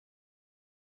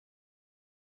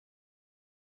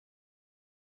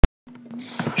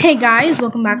Hey guys,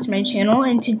 welcome back to my channel,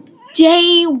 and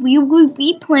today we will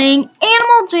be playing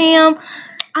Animal Jam.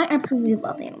 I absolutely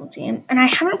love Animal Jam, and I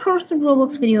haven't posted a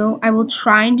Roblox video. I will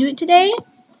try and do it today,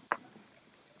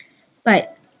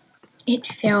 but it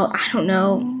failed. I don't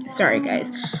know. Sorry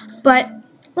guys, but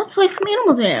let's play some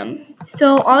Animal Jam.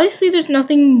 So obviously there's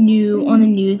nothing new on the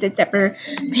news except for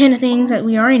panda things that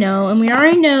we already know, and we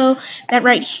already know that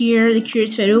right here, the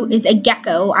curious photo is a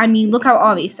gecko. I mean, look how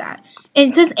obvious that. And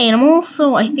it says animal,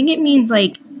 so I think it means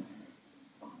like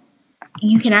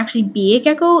you can actually be a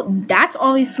gecko. That's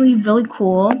obviously really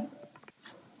cool.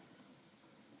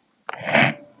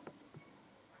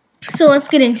 So let's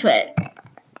get into it.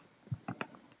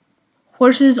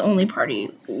 Horses only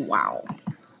party. Wow.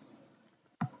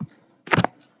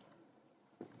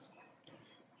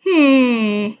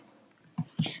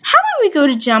 How about we go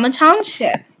to Jama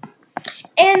Township?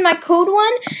 And my code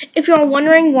one, if you're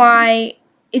wondering why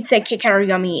it said Kit Kat or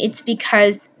Yummy, it's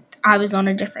because I was on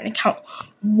a different account.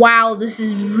 Wow, this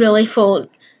is really full.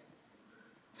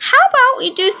 How about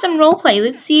we do some roleplay?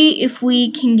 Let's see if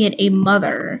we can get a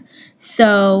mother.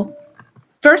 So,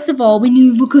 first of all, we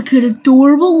need to look like an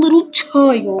adorable little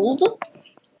child.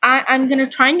 I'm going to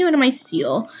try and do it in my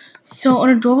seal. So, an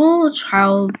adorable little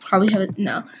child probably have it.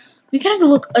 No. We gotta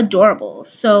look adorable.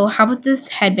 So, how about this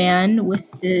headband with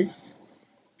this,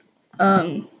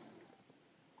 we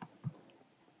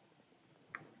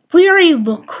already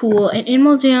look cool. And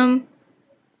Animal Jam,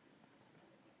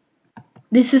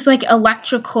 this is like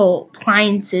electrical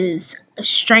appliances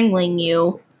strangling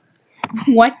you.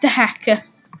 What the heck?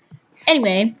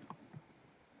 Anyway.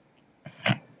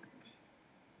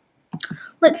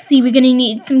 Let's see, we're gonna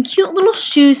need some cute little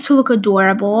shoes to look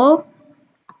adorable.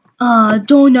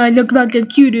 Don't I look like a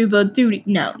cutie patootie?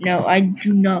 No, I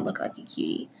do not look like a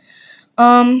cutie.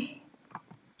 How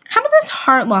about this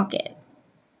heart locket?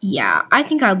 Yeah, I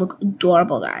think I look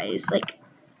adorable, guys. Like,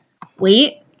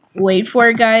 wait for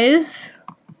it, guys.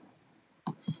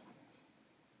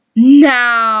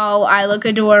 Now I look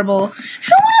adorable.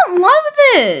 Who wouldn't love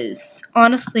this?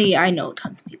 Honestly, I know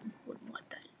tons of people who wouldn't want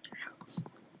that in their house.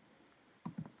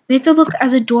 We have to look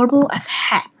as adorable as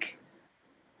heck.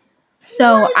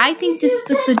 So I think this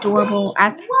looks adorable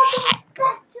as heck.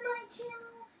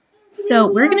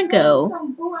 So we're gonna go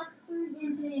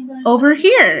over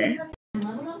here.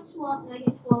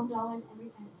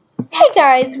 Hey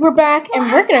guys, we're back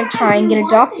and we're gonna try and get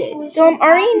adopted. So I'm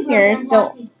already in here.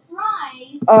 So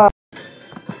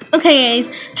okay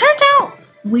guys, turns out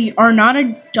we are not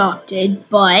adopted,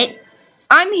 but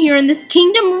I'm here in this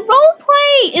kingdom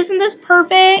roleplay. Isn't this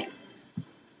perfect?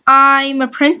 I'm a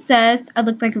princess. I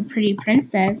look like a pretty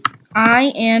princess.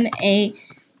 I am a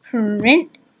princess.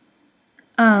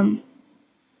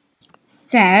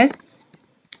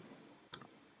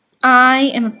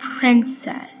 I am a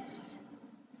princess.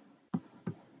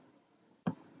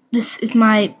 This is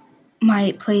my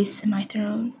place and my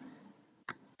throne.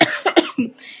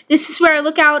 This is where I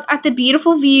look out at the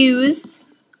beautiful views.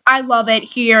 I love it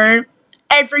here.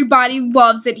 Everybody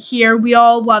loves it here. We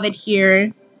all love it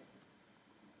here.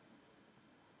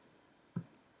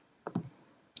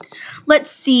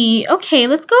 Let's see. Okay,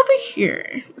 let's go over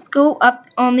here. Let's go up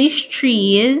on these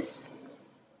trees.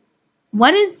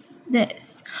 What is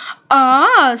this?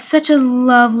 Ah, such a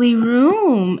lovely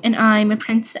room. And I'm a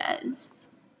princess.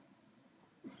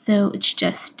 So it's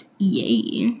just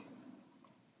yay.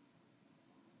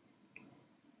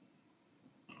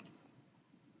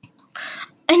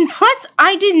 And plus,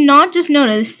 I did not just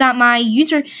notice that my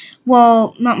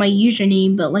well, not my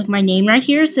username, but like my name right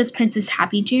here says Princess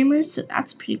Happy Jammer, so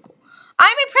that's pretty cool.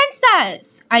 I'm a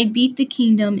princess! I beat the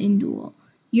kingdom in duel.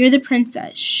 You're the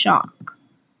princess. Shock.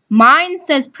 Mine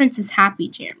says Princess Happy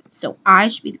Jammer, so I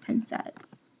should be the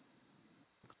princess.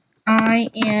 I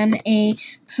am a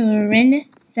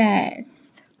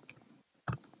princess.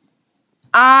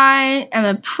 I am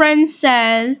a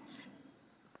princess.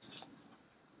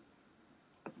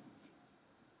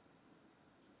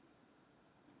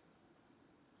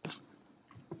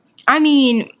 I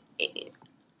mean,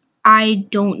 I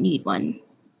don't need one.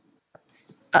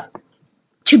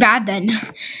 Too bad then.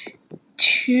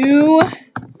 Too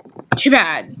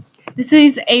bad. This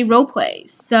is a roleplay,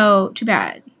 so too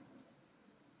bad.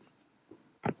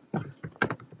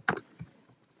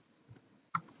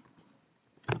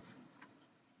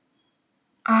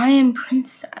 I am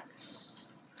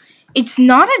princess. It's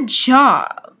not a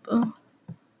job.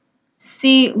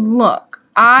 See, look.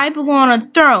 I belong on a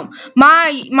throne.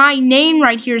 My name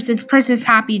right here says Princess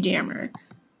Happy Jammer.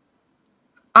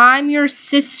 I'm your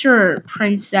sister,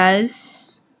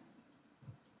 princess.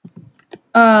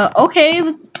 Okay,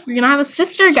 we're gonna have a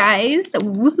sister, guys.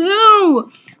 Woohoo!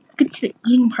 Let's get to the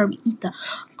eating part. We eat the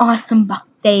awesome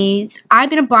buffets. I've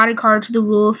been a bodyguard to the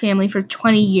royal family for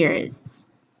 20 years.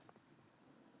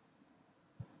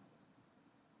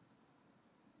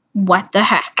 What the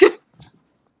heck?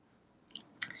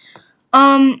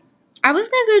 I was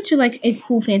gonna go to like a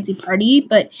cool fancy party,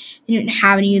 but they didn't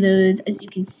have any of those. As you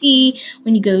can see,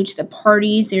 when you go to the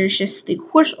parties, there's just the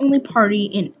horse only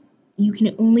party, and you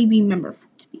can only be a member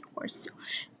to be a horse. So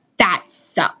that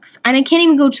sucks. And I can't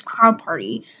even go to the cloud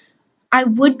party. I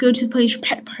would go to the pleasure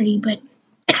pet party, but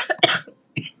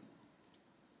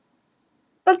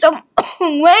that's a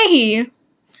long way.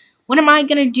 What am I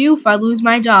gonna do if I lose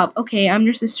my job? Okay, I'm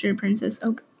your sister, princess.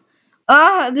 Okay.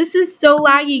 This is so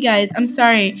laggy, guys. I'm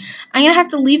sorry. I'm gonna have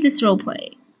to leave this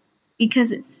roleplay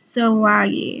because it's so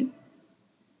laggy.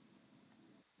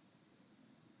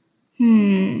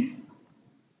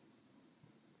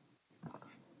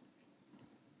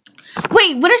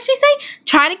 Wait, what did she say?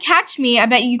 Try to catch me. I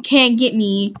bet you can't get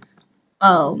me.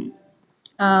 Oh.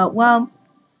 Well.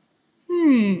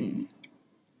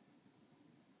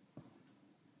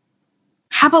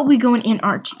 How about we go in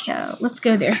Antarctica? Let's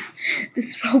go there.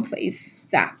 This roleplay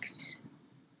sucked.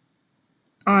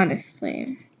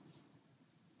 Honestly.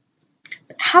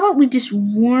 But how about we just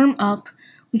warm up?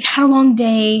 We've had a long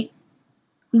day.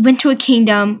 We went to a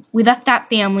kingdom. We left that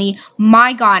family.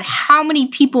 My God, how many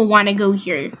people want to go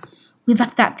here? We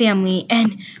left that family,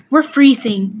 and we're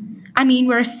freezing. I mean,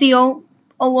 we're still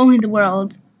alone in the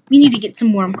world. We need to get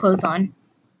some warm clothes on.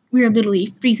 We are literally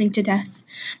freezing to death.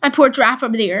 My poor giraffe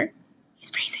over there. He's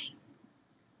freezing.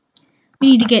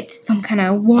 We need to get some kind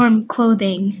of warm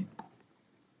clothing.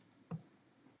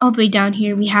 All the way down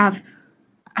here, we have...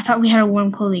 I thought we had a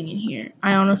warm clothing in here.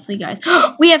 I honestly, guys...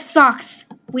 we have socks!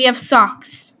 We have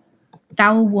socks. That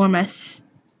will warm us.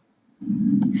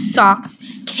 Socks.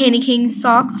 Candy King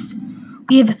socks.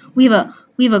 We have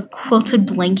a quilted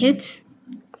blanket.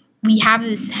 We have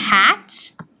this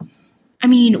hat. I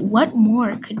mean, what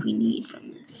more could we need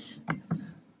from this?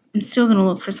 I'm still gonna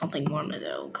look for something warmer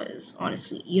though, because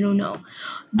honestly, you don't know.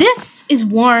 This is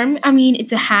warm. I mean,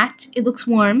 it's a hat. It looks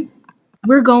warm.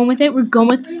 We're going with it. We're going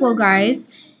with the flow,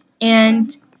 guys.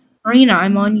 And Marina,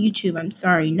 I'm on YouTube. I'm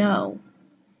sorry. No.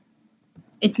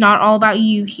 It's not all about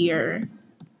you here.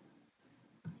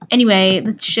 Anyway,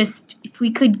 let's just, if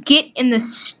we could get in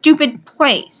this stupid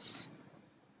place.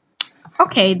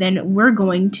 Okay, then we're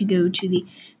going to go to the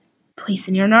place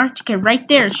in Antarctica. Right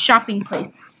there, shopping place.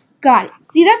 Got it.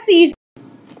 See, that's easy.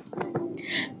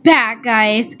 Back,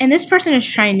 guys. And this person is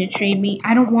trying to trade me.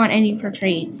 I don't want any for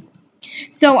trades.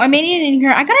 So I made it in here.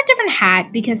 I got a different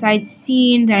hat because I'd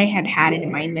seen that I had it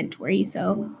in my inventory.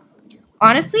 So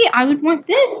honestly, I would want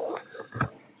this.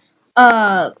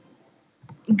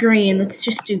 Green. Let's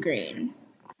just do green.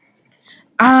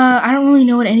 I don't really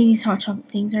know what any of these hot chocolate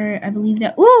things are. I believe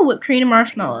that. Ooh, whipped cream and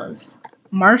marshmallows.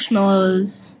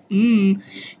 Marshmallows.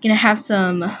 Gonna have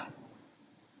some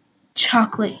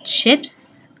chocolate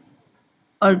chips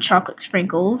or chocolate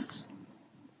sprinkles.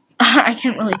 I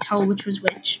can't really tell which was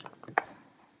which.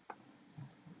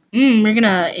 We're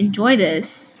gonna enjoy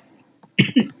this.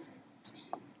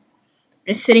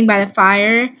 Just sitting by the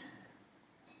fire.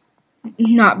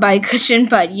 Not by a cushion,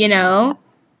 but you know.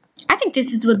 I think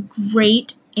this is a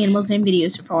great Animal Jam video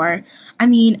so far. I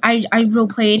mean, I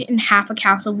roleplayed in half a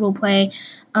castle roleplay.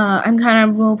 I'm kind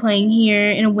of roleplaying here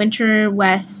in a winter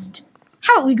west.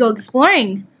 How about we go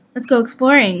exploring? Let's go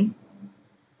exploring.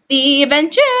 The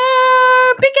adventure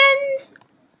begins!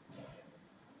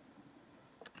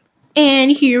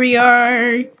 And here we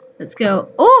are. Let's go.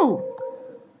 Oh!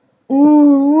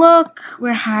 Ooh, look.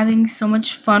 We're having so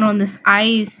much fun on this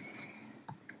ice.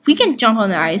 We can jump on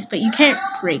the ice, but you can't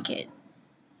break it.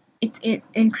 It's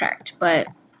incorrect, but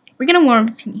we're gonna warm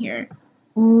up in here.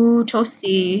 Ooh,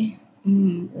 toasty.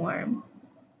 Warm.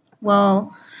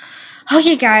 Well,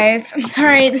 okay, guys. I'm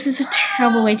sorry. This is a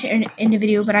terrible way to end the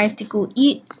video, but I have to go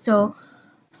eat. So,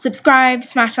 subscribe,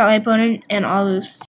 smash that like button, and all those.